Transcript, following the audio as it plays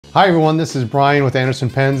Hi everyone, this is Brian with Anderson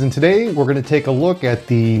Pens, and today we're going to take a look at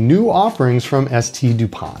the new offerings from ST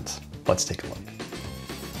DuPont. Let's take a look.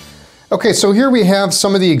 Okay, so here we have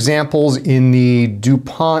some of the examples in the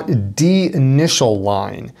Dupont D-Initial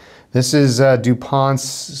line. This is DuPont's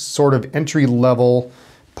sort of entry-level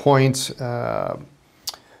point, and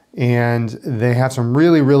they have some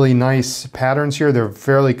really nice patterns here. They're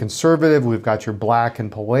fairly conservative. We've got your black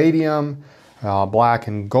and palladium, black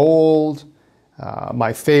and gold.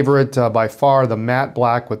 My favorite by far, the matte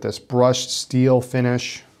black with this brushed steel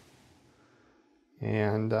finish.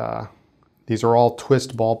 And these are all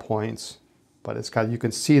twist ballpoints, but it's got, you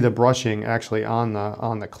can see the brushing actually on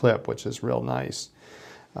the clip, which is real nice.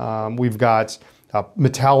 We've got a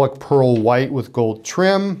metallic pearl white with gold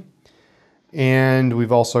trim, and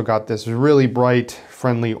we've also got this really bright,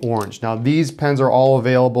 friendly orange. Now these pens are all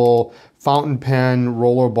available, fountain pen,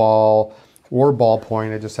 rollerball, or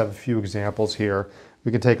ballpoint. I just have a few examples here.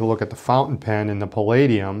 We can take a look at the fountain pen in the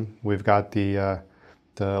palladium. We've got the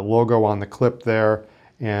logo on the clip there,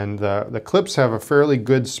 and the clips have a fairly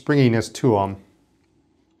good springiness to them.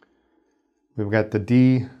 We've got the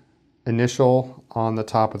D-Initial on the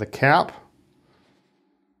top of the cap.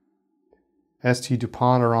 ST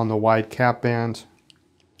DuPont are on the wide cap band,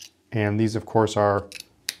 and these of course are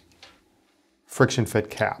friction fit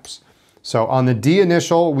caps. So on the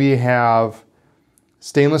D-Initial we have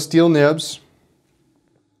stainless steel nibs.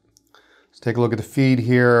 Let's take a look at the feed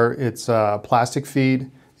here. It's a plastic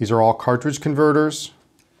feed. These are all cartridge converters.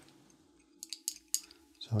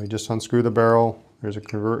 So you just unscrew the barrel. There's a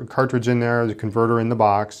cartridge in there, there's a converter in the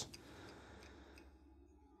box.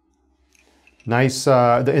 Nice,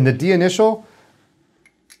 in the D-Initial,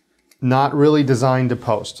 not really designed to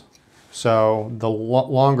post. So the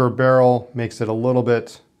longer barrel makes it a little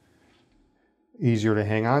bit easier to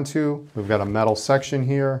hang on to. We've got a metal section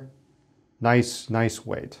here. Nice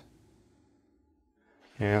weight.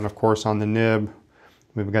 And of course on the nib,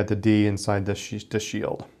 we've got the D inside the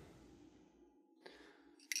shield.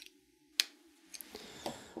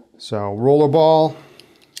 So rollerball,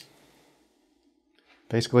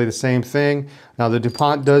 basically the same thing. Now the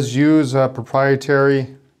DuPont does use a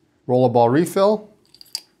proprietary rollerball refill.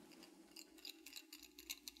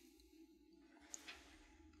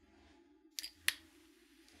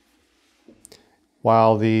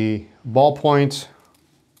 While the ballpoint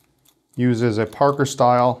uses a Parker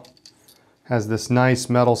style, has this nice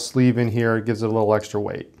metal sleeve in here, it gives it a little extra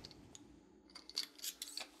weight.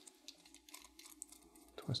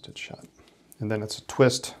 Twist it shut. And then it's a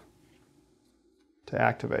twist to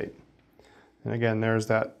activate. And again, there's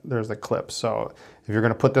the clip. So if you're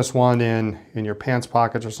going to put this one in your pants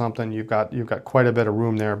pockets or something, you've got quite a bit of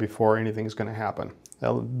room there before anything's going to happen.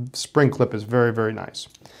 The spring clip is very nice.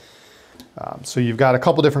 So you've got a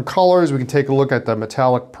couple different colors. We can take a look at the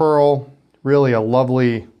metallic pearl. Really a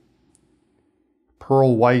lovely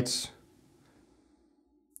pearl white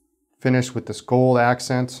finish with this gold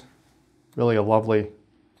accent. Really a lovely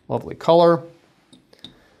color.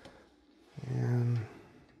 And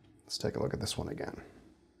let's take a look at this one again.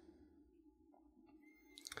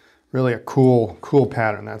 Really a cool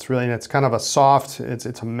pattern. It's kind of a soft, it's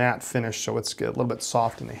a matte finish, so it's a little bit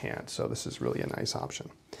soft in the hand. So this is really a nice option.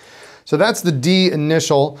 So that's the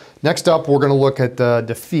D-Initial. Next up, we're going to look at the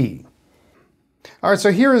Defi. All right,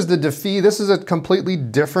 so here is the Defi. This is a completely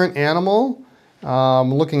different animal.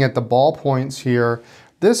 Looking at the ballpoints here,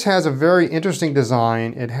 this has a very interesting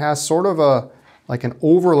design. It has sort of like an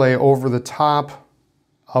overlay over the top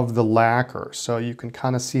of the lacquer. So you can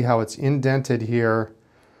kind of see how it's indented here.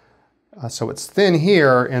 So it's thin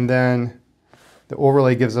here, and then the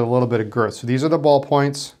overlay gives it a little bit of girth. So these are the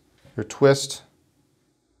ballpoints, your twist.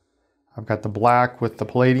 I've got the black with the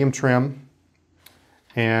palladium trim,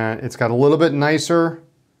 and it's got a little bit nicer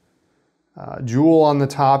jewel on the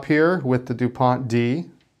top here with the Dupont D.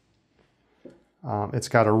 It's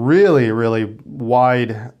got a really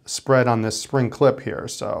wide spread on this spring clip here,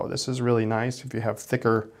 so this is really nice if you have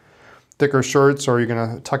thicker shirts or you're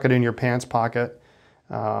going to tuck it in your pants pocket,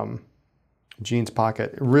 jeans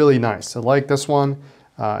pocket. Really nice. I like this one.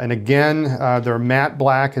 And again, their matte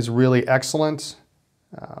black is really excellent.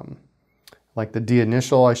 Like the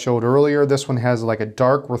D-Initial I showed earlier, this one has like a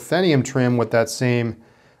dark ruthenium trim with that same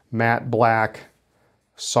matte black,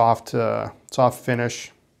 soft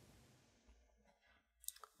finish.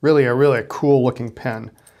 Really a cool looking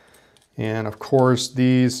pen. And of course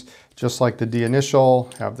these, just like the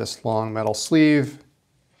D-Initial, have this long metal sleeve.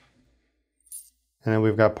 And then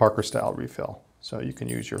we've got Parker style refill. So you can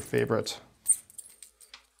use your favorite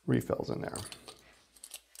refills in there.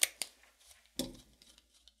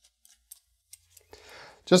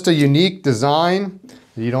 Just a unique design.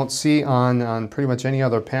 that you don't see on pretty much any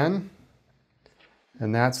other pen,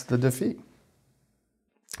 and that's the Defi.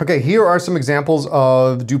 Okay, here are some examples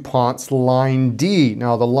of DuPont's Line D.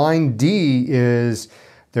 Now the Line D is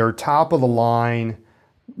their top of the line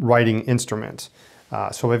writing instrument.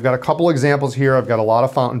 So we've got a couple examples here. I've got a lot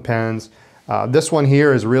of fountain pens. This one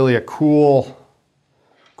here is really a cool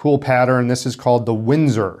pattern. This is called the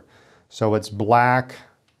Windsor. So it's black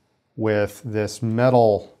with this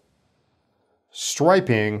metal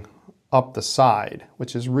striping up the side,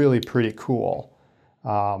 which is really pretty cool.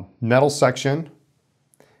 Metal section.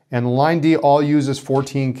 And Line D all uses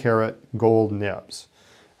 14 karat gold nibs.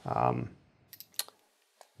 The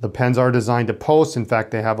pens are designed to post. In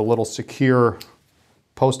fact, they have a little secure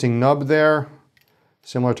posting nub there,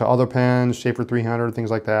 similar to other pens, Schaefer 300,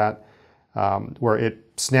 things like that, where it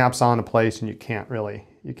snaps onto place and you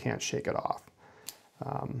can't shake it off,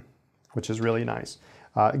 which is really nice.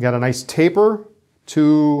 Got a nice taper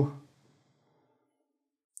to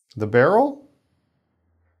the barrel.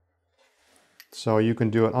 So you can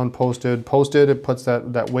do it unposted. Posted, it puts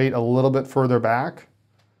that weight a little bit further back.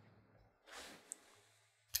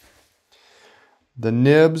 The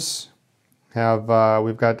nibs have,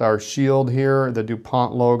 we've got our shield here, the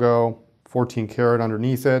DuPont logo, 14 karat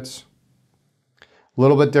underneath it. A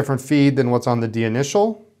little bit different feed than what's on the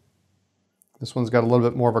D-Initial. This one's got a little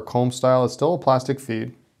bit more of a comb style. It's still a plastic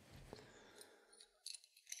feed.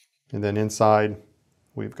 And then inside,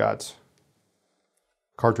 we've got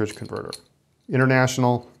cartridge converter.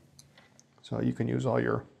 International, so you can use all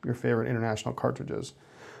your favorite international cartridges.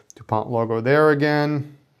 DuPont logo there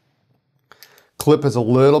again. Clip is a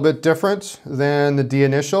little bit different than the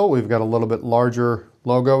D-Initial. We've got a little bit larger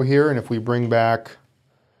logo here, and if we bring back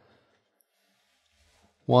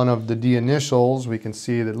one of the D-Initials, we can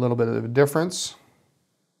see the little bit of a difference.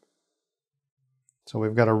 So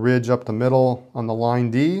we've got a ridge up the middle on the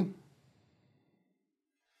Line D.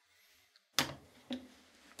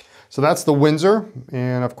 So that's the Windsor,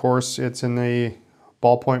 and of course it's in the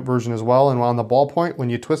ballpoint version as well, and on the ballpoint, when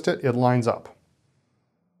you twist it, it lines up,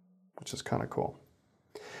 which is kind of cool.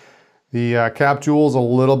 The cap jewel is a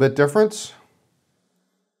little bit different.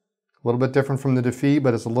 A little bit different from the Defi,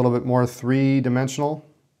 but it's a little bit more three-dimensional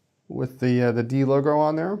with the D logo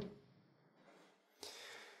on there.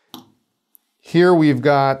 Here we've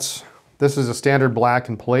got, this is a standard black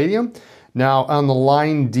and palladium. Now on the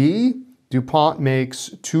Line D, DuPont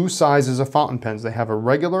makes two sizes of fountain pens. They have a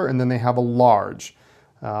regular and then they have a large.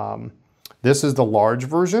 This is the large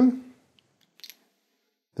version.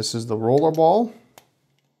 This is the rollerball.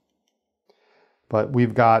 But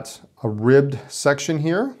we've got a ribbed section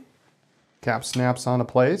here. Cap snaps onto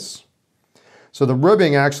place. So the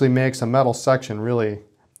ribbing actually makes a metal section really,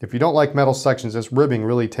 if you don't like metal sections, this ribbing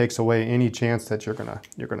really takes away any chance that you're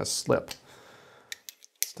gonna slip.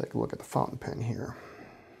 Let's take a look at the fountain pen here.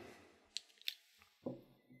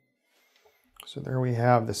 So there we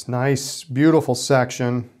have this nice, beautiful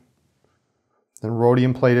section, then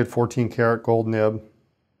rhodium plated 14 karat gold nib.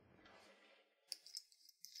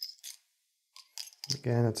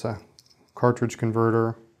 Again, it's a cartridge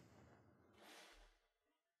converter.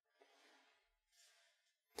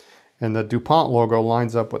 And the DuPont logo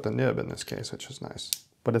lines up with the nib in this case, which is nice.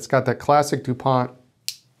 But it's got that classic DuPont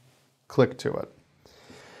click to it.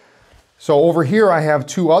 So over here I have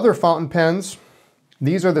two other fountain pens.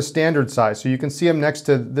 These are the standard size, so you can see them next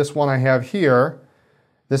to this one I have here.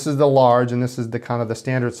 This is the large, and this is the kind of the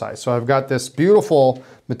standard size. So I've got this beautiful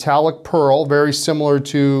metallic pearl, very similar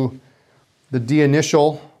to the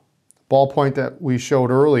D-Initial ballpoint that we showed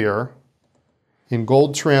earlier, in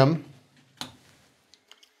gold trim.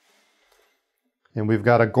 And we've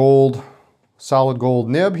got a gold, solid gold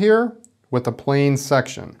nib here with a plain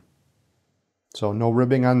section. So no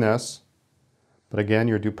ribbing on this. But again,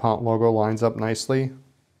 your DuPont logo lines up nicely.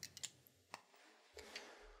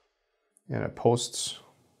 And it posts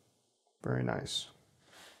very nice.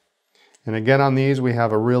 And again on these, we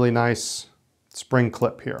have a really nice spring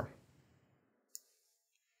clip here.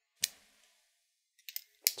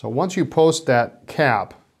 So once you post that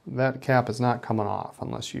cap is not coming off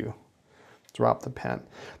unless you drop the pen.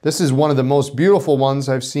 This is one of the most beautiful ones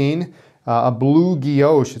I've seen. A blue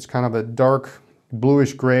guilloche. It's kind of a dark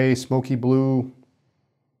bluish gray, smoky blue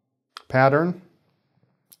pattern.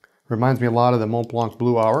 Reminds me a lot of the Mont Blanc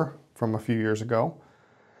Blue Hour from a few years ago.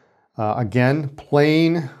 Again,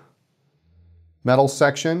 plain metal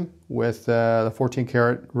section with the 14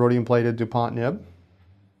 karat rhodium plated DuPont nib.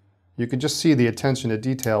 You can just see the attention to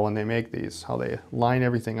detail when they make these, how they line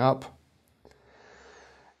everything up.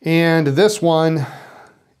 And this one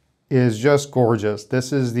is just gorgeous.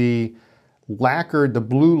 This is the lacquered, the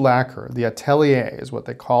blue lacquer, the atelier is what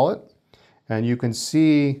they call it. And you can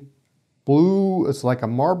see blue, it's like a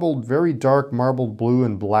marbled, very dark marbled blue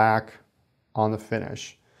and black on the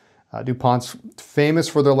finish. DuPont's famous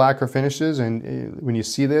for their lacquer finishes, and when you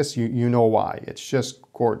see this, you know why. It's just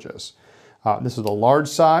gorgeous. This is the large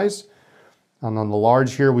size. And on the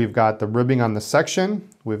large here, we've got the ribbing on the section.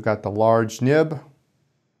 We've got the large nib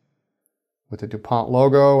with the DuPont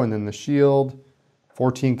logo, and then the shield,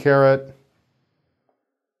 14 karat.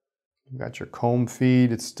 You've got your comb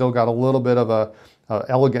feed. It's still got a little bit of a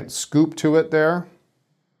elegant scoop to it there.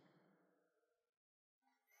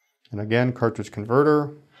 And again, cartridge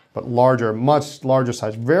converter, but larger, much larger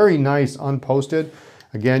size. Very nice unposted.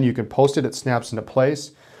 Again, you can post it, it snaps into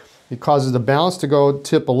place. It causes the balance to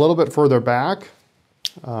tip a little bit further back,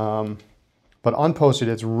 but unposted,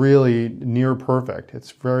 it's really near perfect.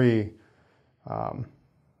 It's very,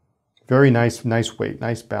 very nice weight,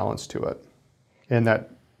 nice balance to it. And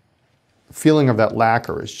that feeling of that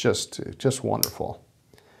lacquer is just wonderful.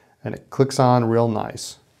 And it clicks on real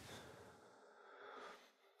nice.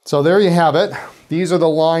 So there you have it. These are the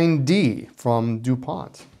Line D from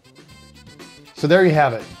DuPont. So there you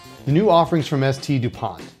have it, the new offerings from ST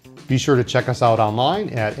DuPont. Be sure to check us out online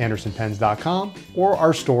at andersonpens.com or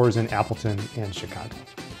our stores in Appleton and Chicago.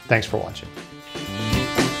 Thanks for watching.